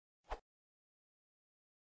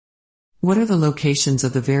What are the locations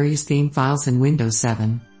of the various theme files in Windows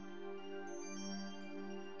 7?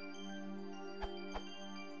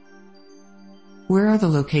 Where are the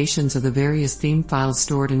locations of the various theme files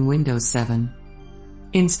stored in Windows 7?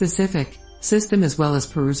 In specific, system as well as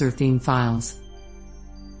peruser theme files.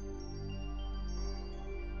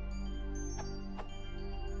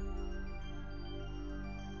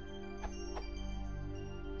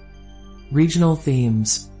 Regional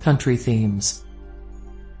themes, country themes,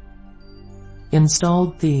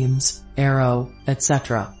 installed themes, arrow,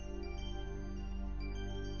 etc.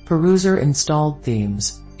 Peruser installed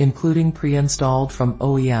themes, including pre-installed from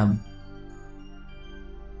OEM.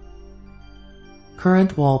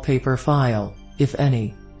 Current wallpaper file, if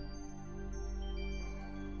any.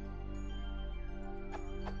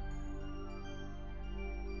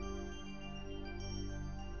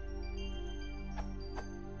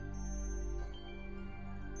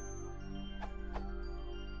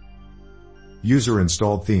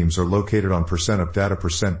 User-installed themes are located on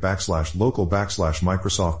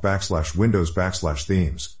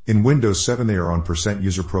 %updata%/local/Microsoft/Windows/themes. In Windows 7 they are on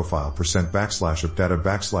 %user-profile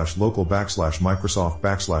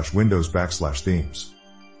 %updata/local/Microsoft/Windows/themes.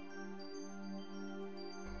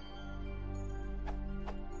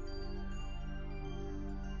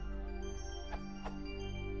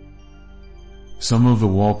 Some of the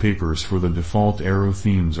wallpapers for the default Arrow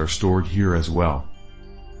themes are stored here as well.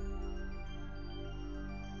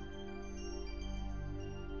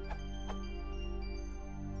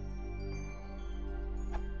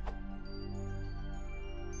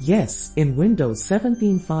 Yes, in Windows 7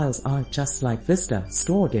 theme files are just like Vista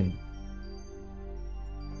stored in.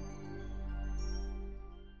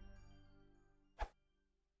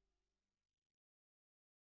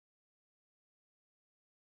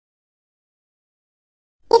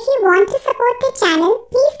 If you want to support the channel,